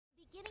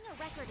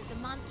record of the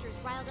monsters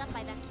riled up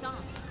by that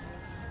song.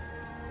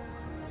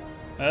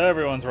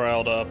 Everyone's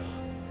riled up.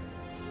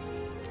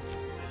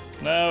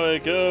 Now we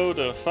go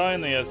to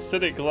find the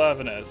Acidic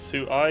Glavenus,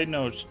 who I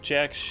know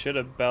jack shit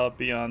about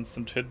beyond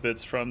some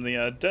tidbits from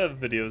the dev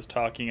videos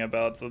talking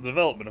about the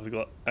development of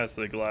the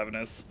Acidic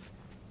Glavenus.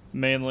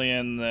 Mainly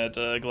in that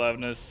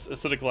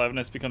Acidic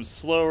Glavenus becomes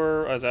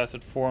slower as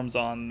acid forms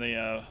on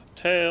the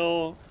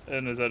tail,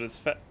 and is at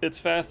its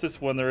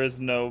fastest when there is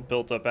no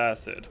built-up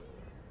acid.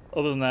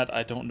 Other than that,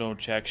 I don't know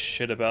jack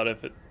shit about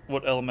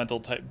what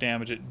elemental type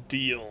damage it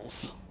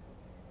deals.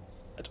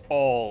 At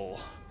all.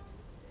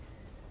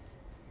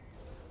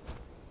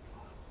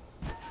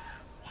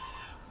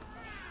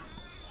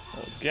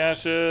 Oh,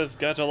 gaseous,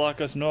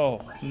 Gatalacus,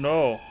 no,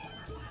 no.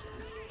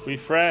 We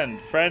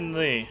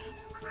friendly.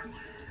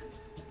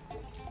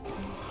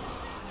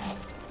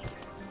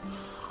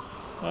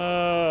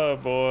 Oh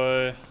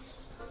boy.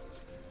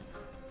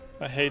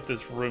 I hate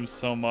this room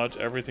so much.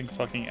 Everything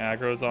fucking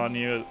aggro's on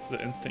you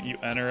the instant you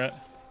enter it.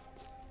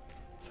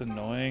 It's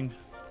annoying.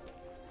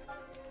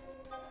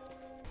 I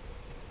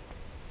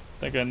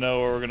think I know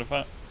where we're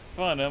gonna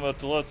find him,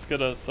 but let's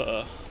get us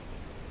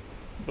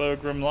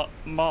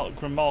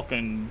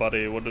Grimalkin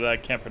buddy. I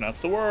can't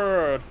pronounce the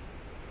word.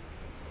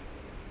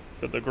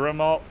 But the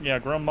Grimalkin. Yeah,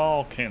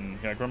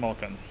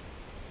 Grimalkin.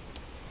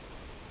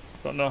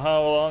 Don't know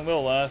how long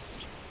they'll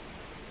last.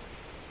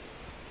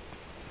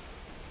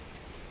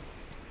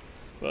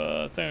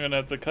 But I think I'm gonna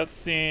have the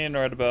cutscene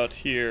right about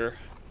here.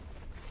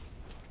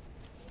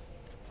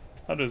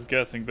 I'm just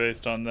guessing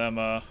based on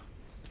them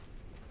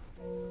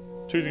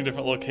choosing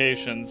different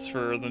locations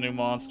for the new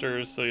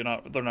monsters, so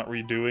they're not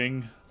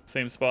redoing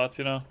same spots,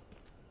 you know.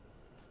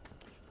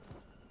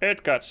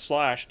 It got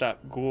slashed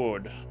up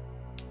good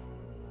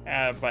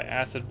by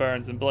acid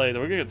burns and blades.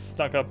 We're gonna get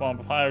stuck up on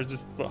fires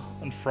just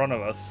in front of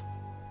us.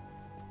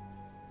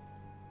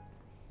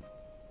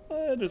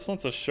 It just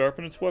wants to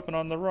sharpen its weapon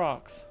on the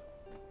rocks.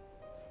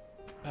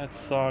 That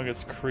song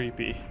is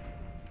creepy.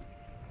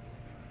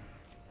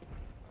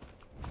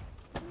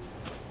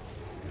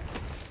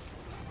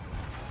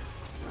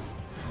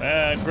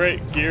 Man, great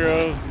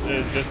Gyros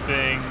is just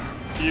being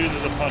used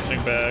as a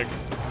punching bag.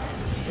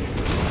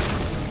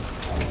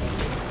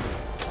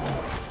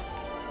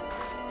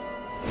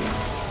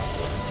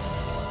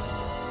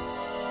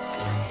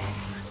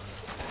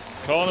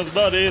 He's calling his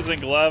buddies,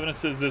 and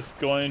Glavenus is just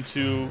going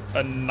to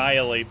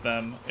annihilate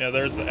them. Yeah,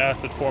 there's the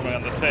acid forming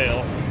on the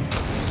tail.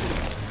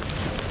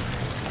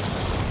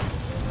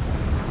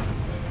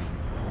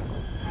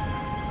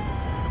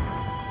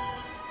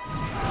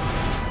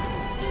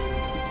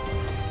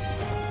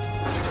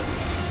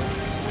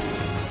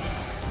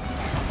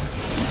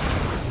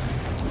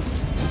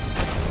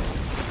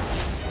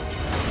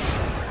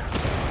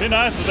 Be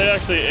nice if they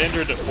actually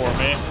injured it for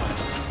me.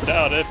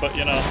 Doubt it, but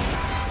you know.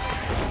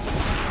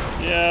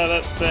 Yeah,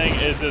 that thing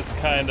is just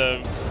kind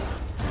of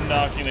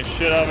knocking the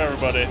shit out of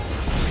everybody.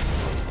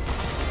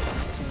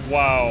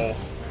 Wow.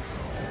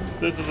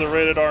 This is a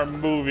rated R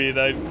movie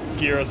that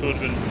Gyros would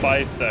have been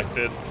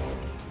bisected.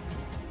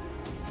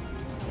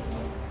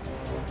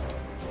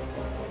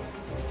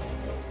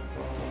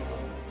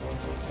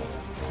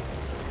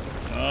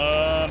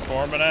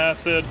 Forming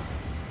acid.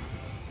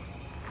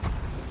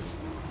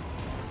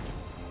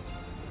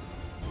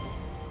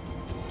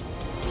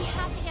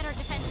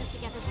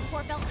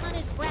 Before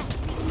Belkana's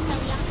breath reaches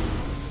Celiac.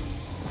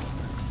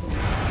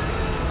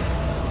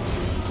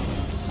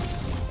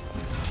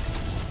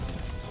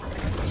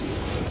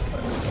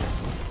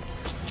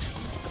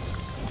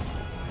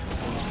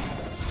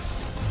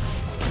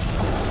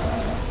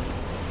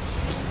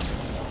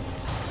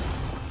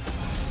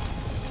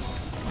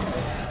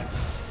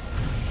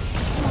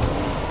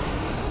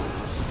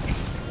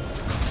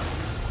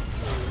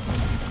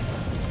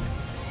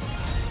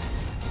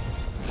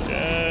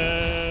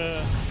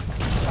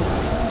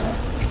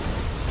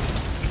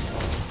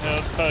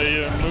 How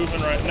you're moving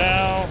right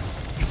now.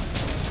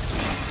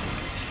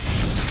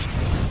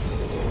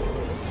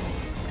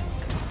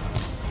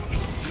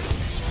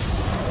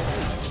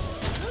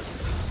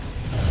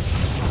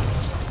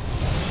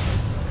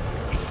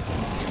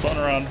 Spun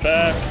around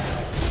back.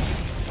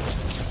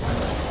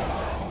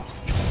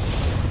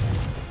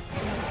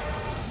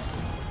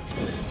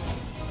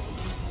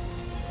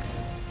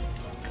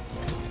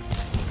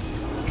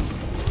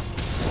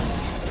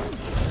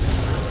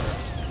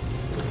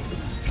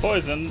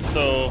 Poisoned,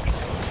 so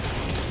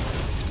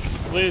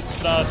at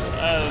least not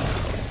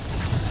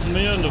as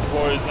immune to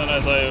poison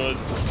as I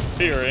was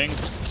fearing.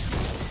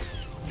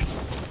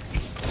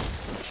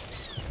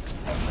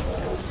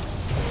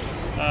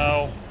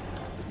 Ow.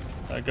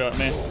 That got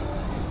me.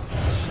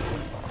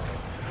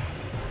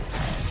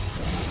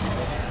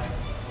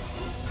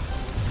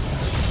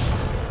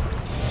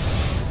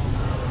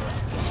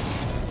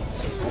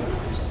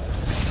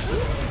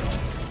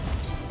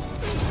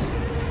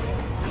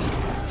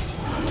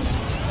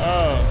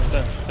 Oh,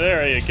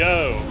 there you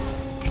go.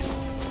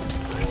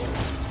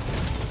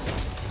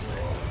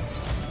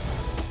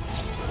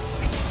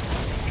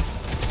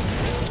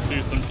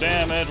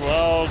 damage.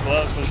 Well,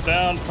 Glass is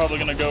down. Probably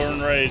gonna go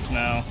in rage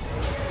now.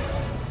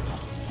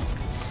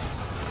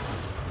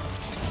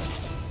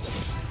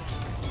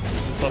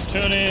 This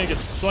opportunity, gets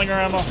slinger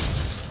ammo.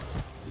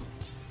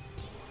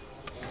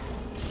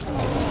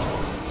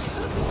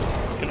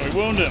 Can we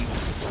wound him?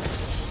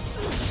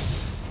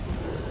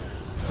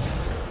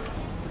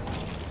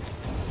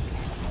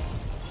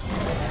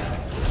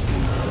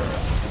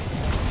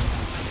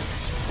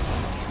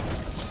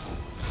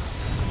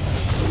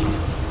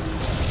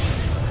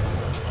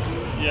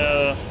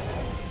 Yeah.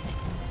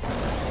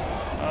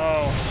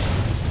 Oh.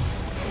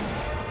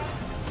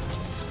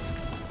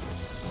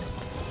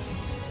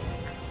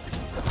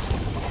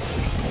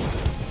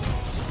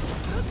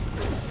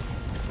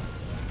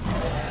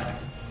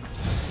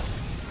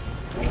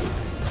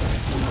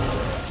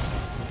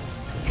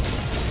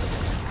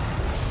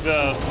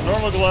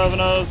 Normal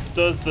Glavenus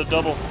does the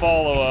double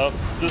follow-up.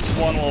 This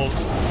one will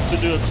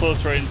do a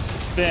close range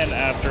spin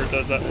after it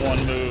does that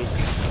one move.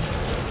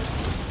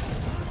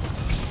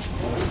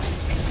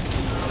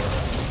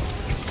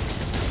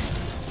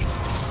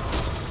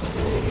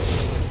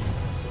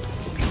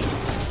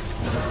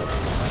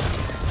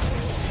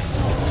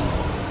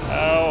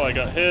 Ow, I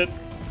got hit.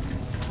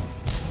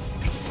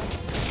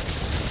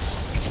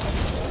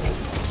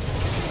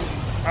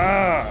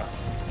 Ah!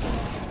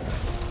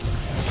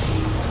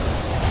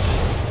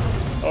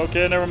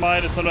 Okay, never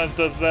mind. It sometimes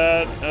does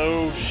that.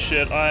 Oh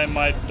shit, I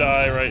might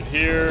die right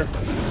here.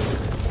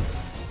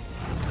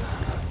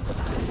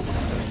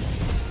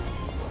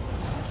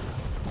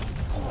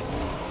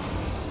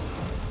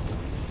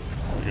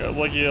 We got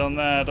lucky on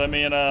that. I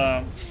mean,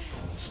 I'm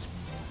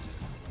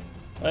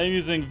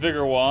using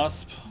Vigor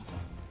Wasp,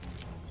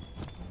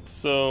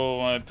 so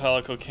my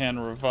Palico can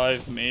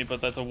revive me,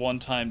 but that's a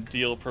one-time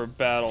deal per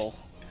battle.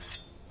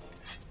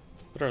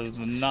 Better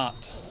than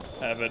not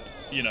have it,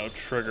 you know,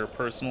 trigger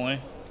personally.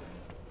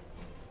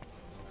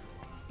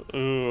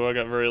 Ooh, I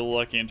got very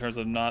lucky in terms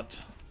of not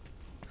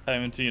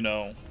having to, you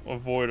know,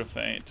 avoid a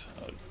feint.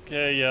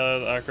 Okay, yeah,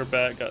 the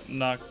acrobat got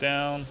knocked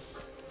down.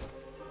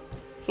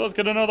 So let's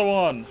get another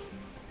one.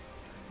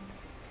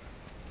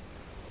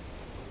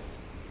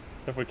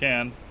 If we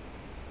can.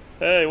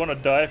 Hey, wanna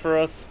die for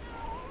us?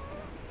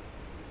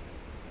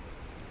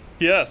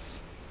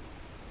 Yes.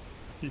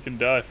 You can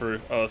die for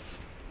us.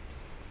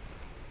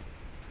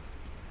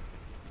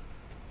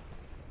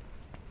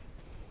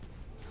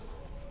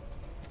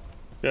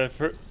 Yeah,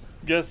 I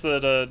guess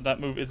that that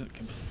move isn't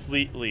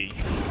completely.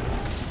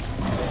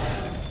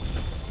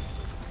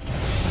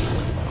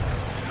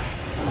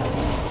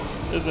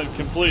 Isn't a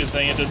complete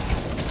thing. It just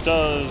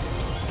does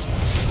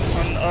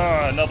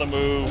another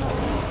move.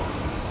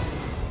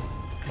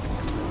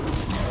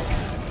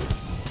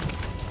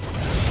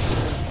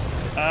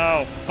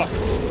 Ow! Fuck.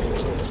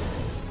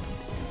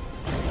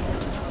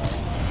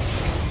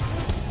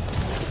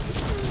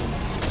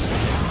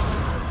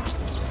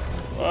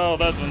 Well,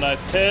 that's a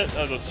nice hit.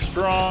 That was a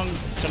strong,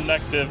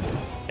 connective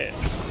hit.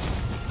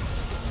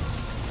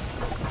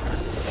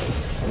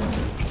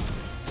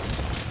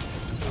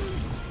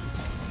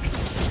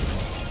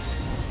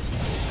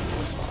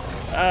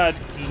 I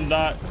did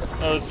not.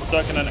 I was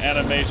stuck in an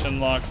animation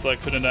lock, so I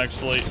couldn't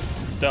actually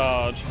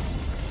dodge.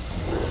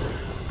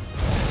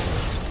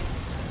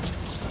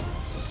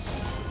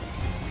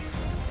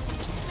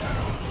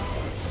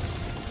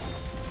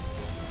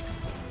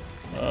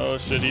 Oh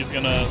shit, he's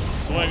gonna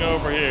swing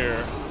over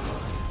here.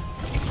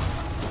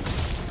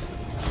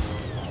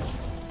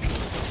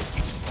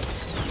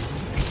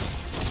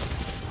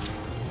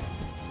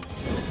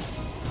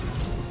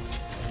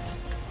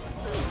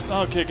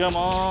 Okay, come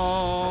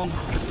on.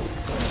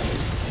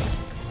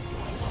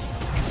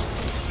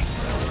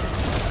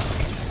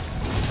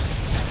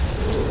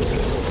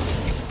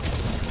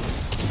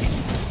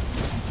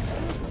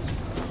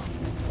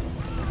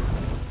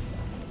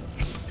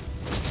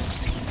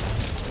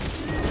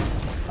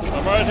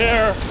 I'm right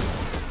here.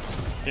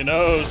 He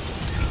knows.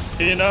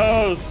 He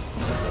knows.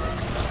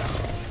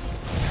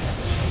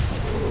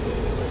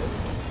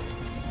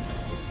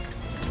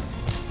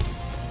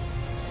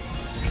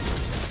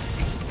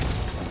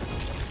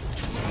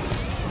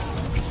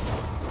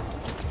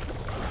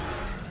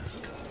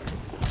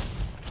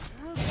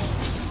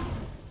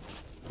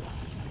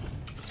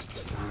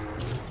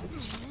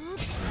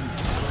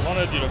 I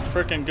wanted you to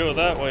frickin' go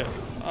that way.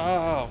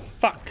 Oh,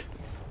 fuck.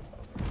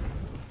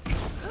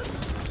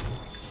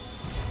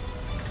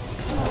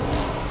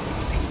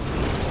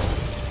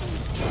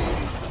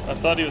 I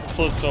thought he was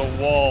close to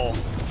a wall.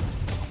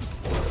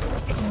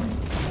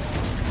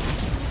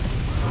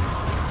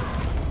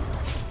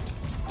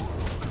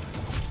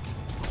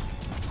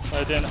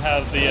 I didn't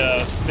have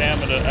the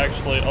stamina to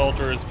actually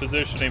alter his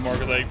position anymore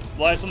because I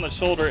latched on the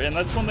shoulder, and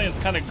that's one thing that's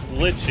kind of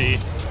glitchy.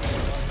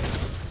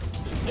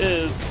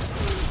 Is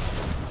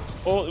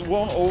it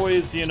won't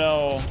always, you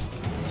know,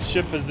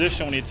 shift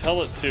position when you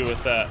tell it to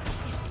with that.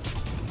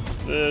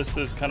 This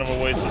is kind of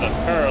a waste of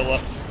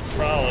that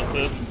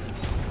paralysis.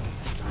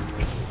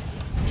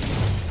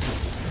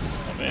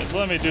 I mean, it's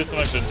letting me do some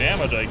extra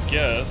damage, I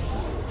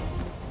guess.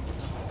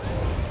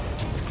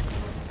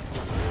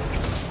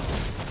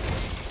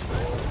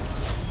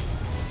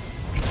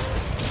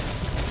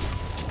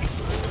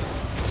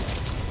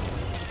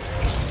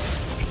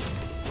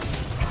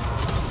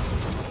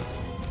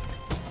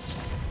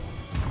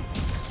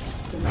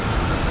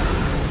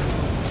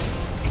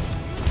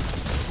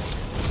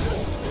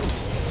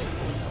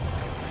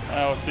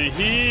 Oh, see,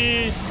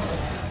 he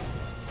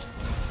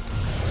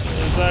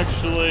is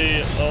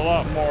actually a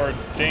lot more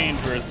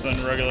dangerous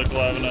than regular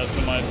Glavenus,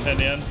 in my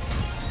opinion.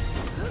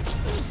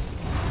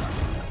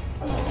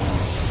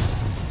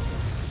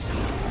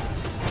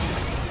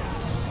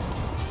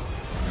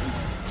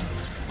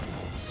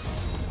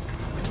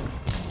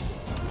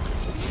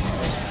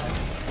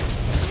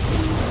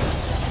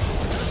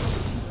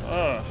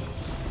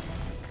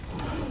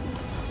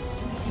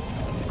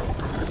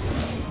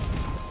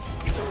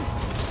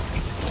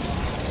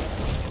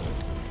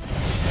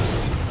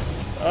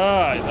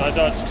 I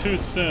dodged too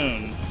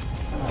soon.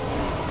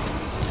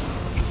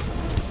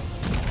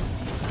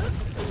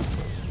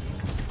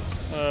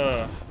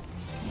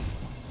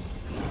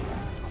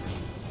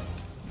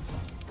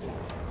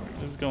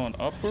 This is going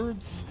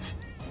upwards?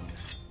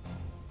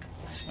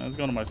 That's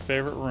going to my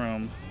favorite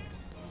room.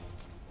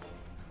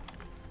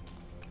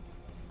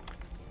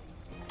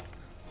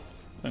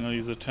 I'm gonna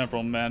use the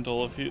temporal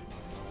mantle if he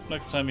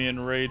next time he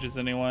enrages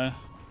anyway.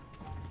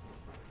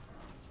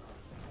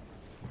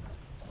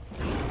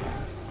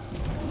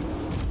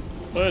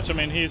 Which, I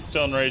mean, he's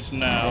still enraged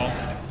now.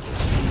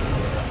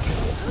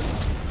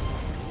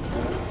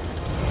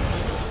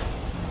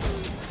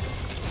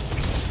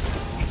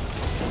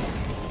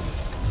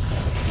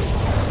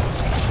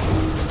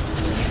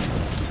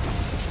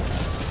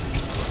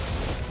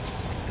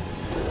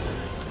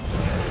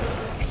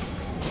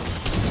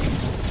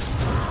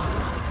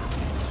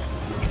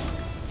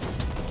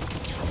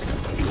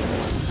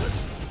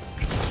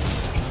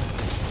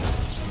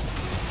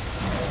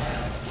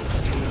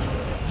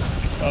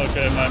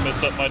 Okay, I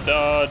messed up my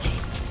dodge.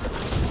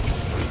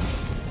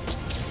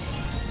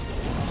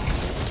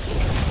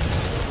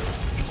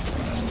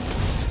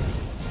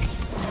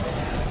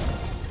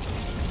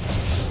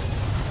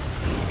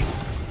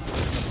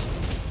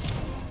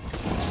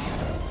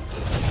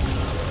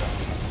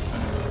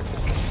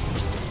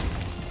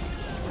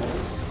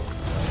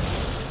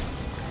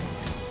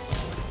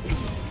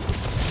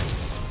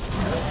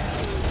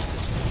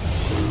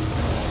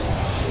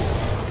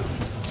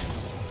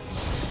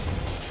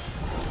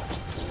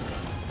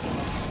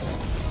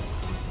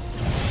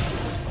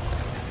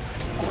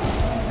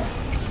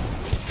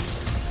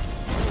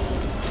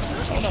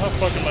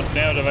 Fucking much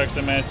damage I've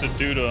actually managed to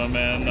do to him,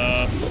 and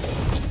I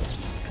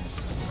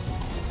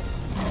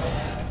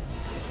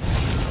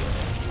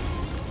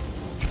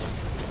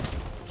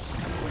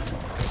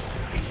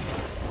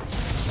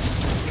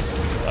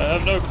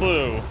have no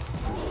clue.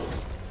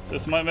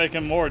 This might make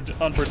him more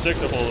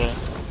unpredictable though.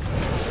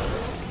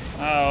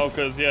 Oh,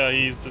 cause yeah,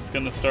 he's just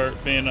gonna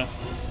start being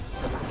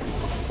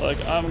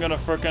like, I'm gonna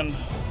frickin'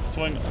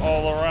 swing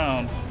all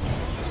around.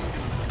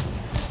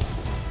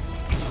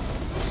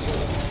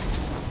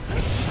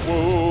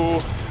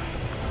 Whoa!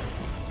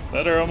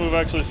 That arrow move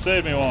actually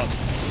saved me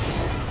once.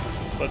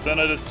 But then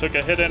I just took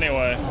a hit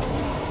anyway.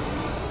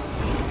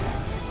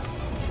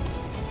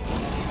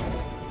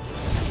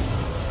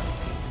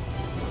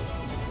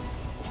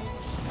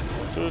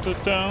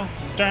 Down,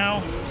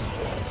 down.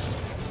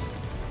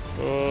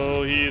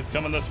 Oh, he's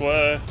coming this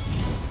way.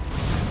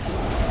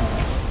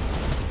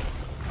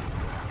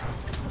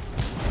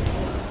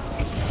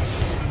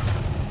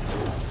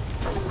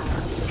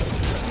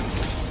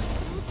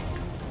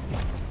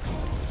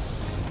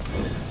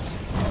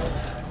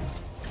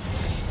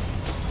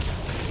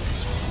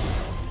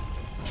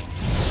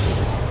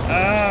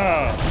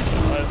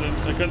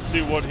 I couldn't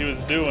see what he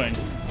was doing.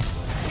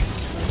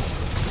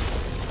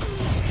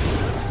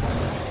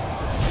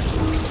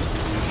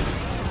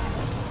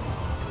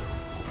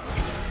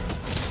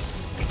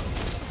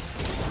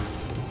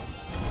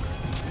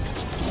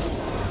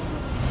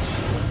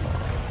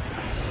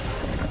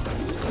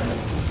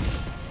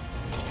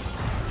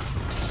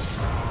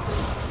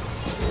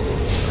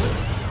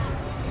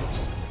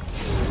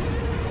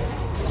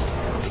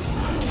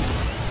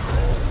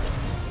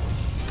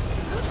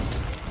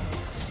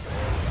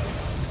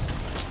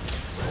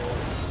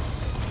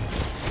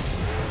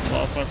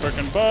 My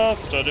frickin'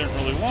 boss, which I didn't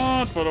really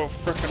want, but oh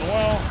frickin'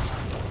 well.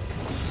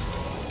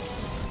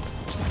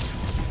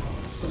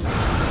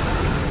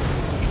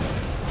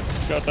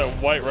 Got that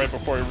white right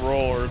before he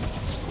roared.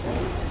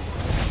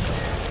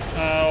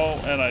 Ow,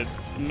 and I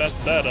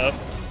messed that up.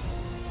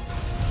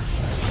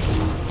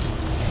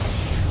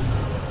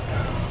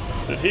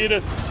 Did he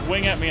just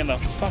swing at me in the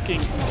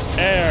fucking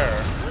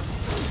air?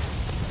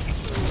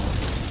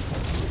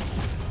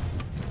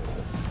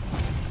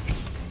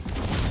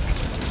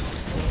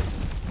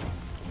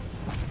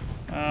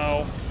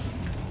 Ow.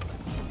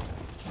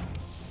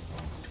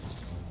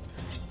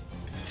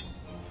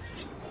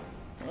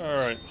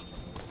 Alright.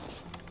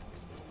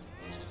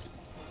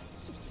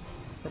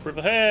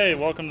 Hey,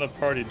 welcome to the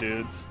party,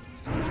 dudes.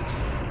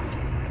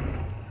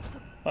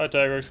 Hi,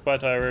 Tigrex. Bye,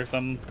 Tigrex.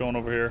 I'm going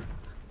over here.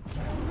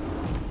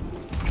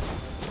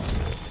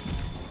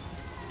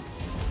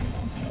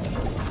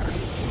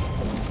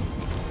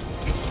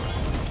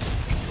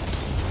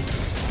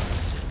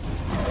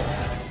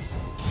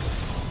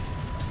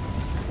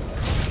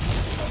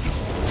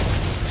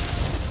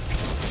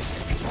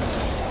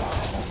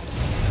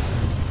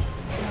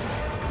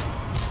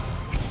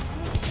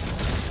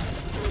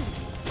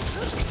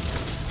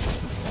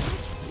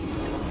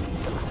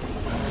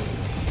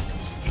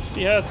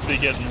 He has to be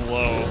getting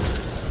low.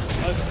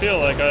 I feel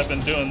like I've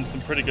been doing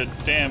some pretty good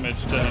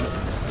damage to him.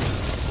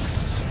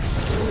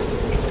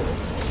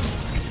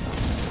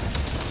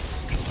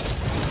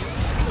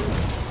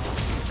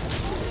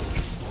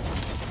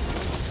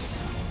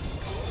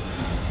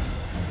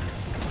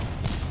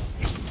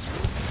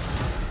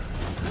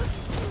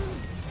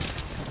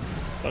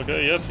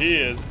 Okay, yep, he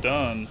is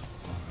done.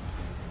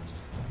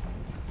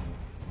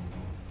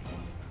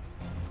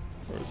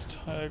 Where's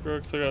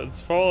Tiger? So let's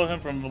follow him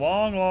from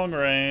long, long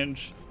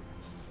range.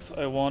 So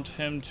I want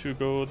him to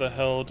go the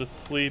hell to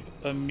sleep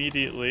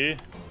immediately.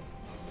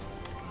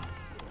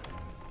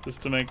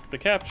 Just to make the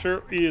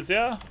capture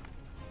easier.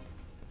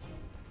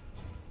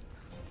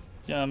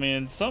 Yeah, I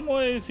mean, in some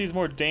ways he's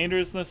more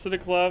dangerous than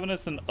Acidic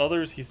Glavenus, and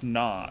others he's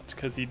not,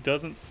 because he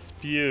doesn't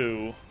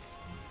spew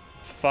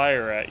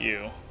fire at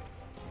you.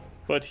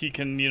 But he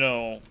can, you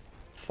know,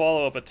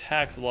 follow up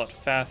attacks a lot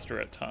faster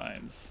at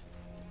times.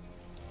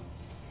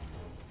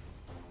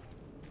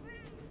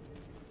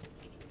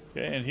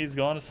 Okay, and he's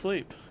gone to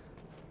sleep.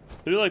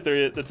 I do like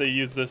that they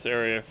use this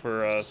area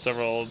for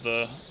several of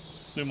the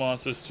new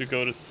monsters to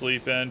go to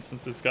sleep in,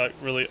 since it's got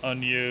really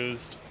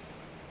unused,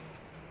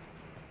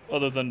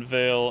 other than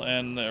Vale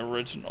and the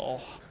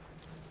original.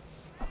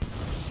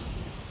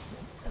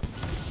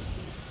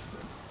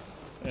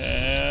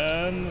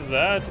 And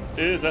that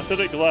is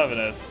Acidic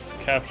Glavenus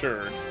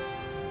captured.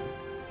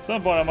 At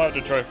some point I might have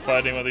to try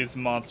fighting with these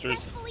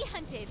monsters. Successfully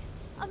hunted.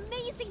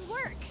 Amazing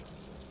work.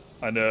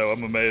 I know,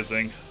 I'm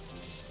amazing.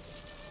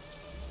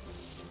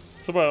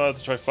 Some point I might have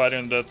to try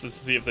fighting them to death just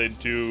to see if they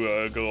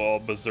do go all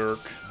berserk.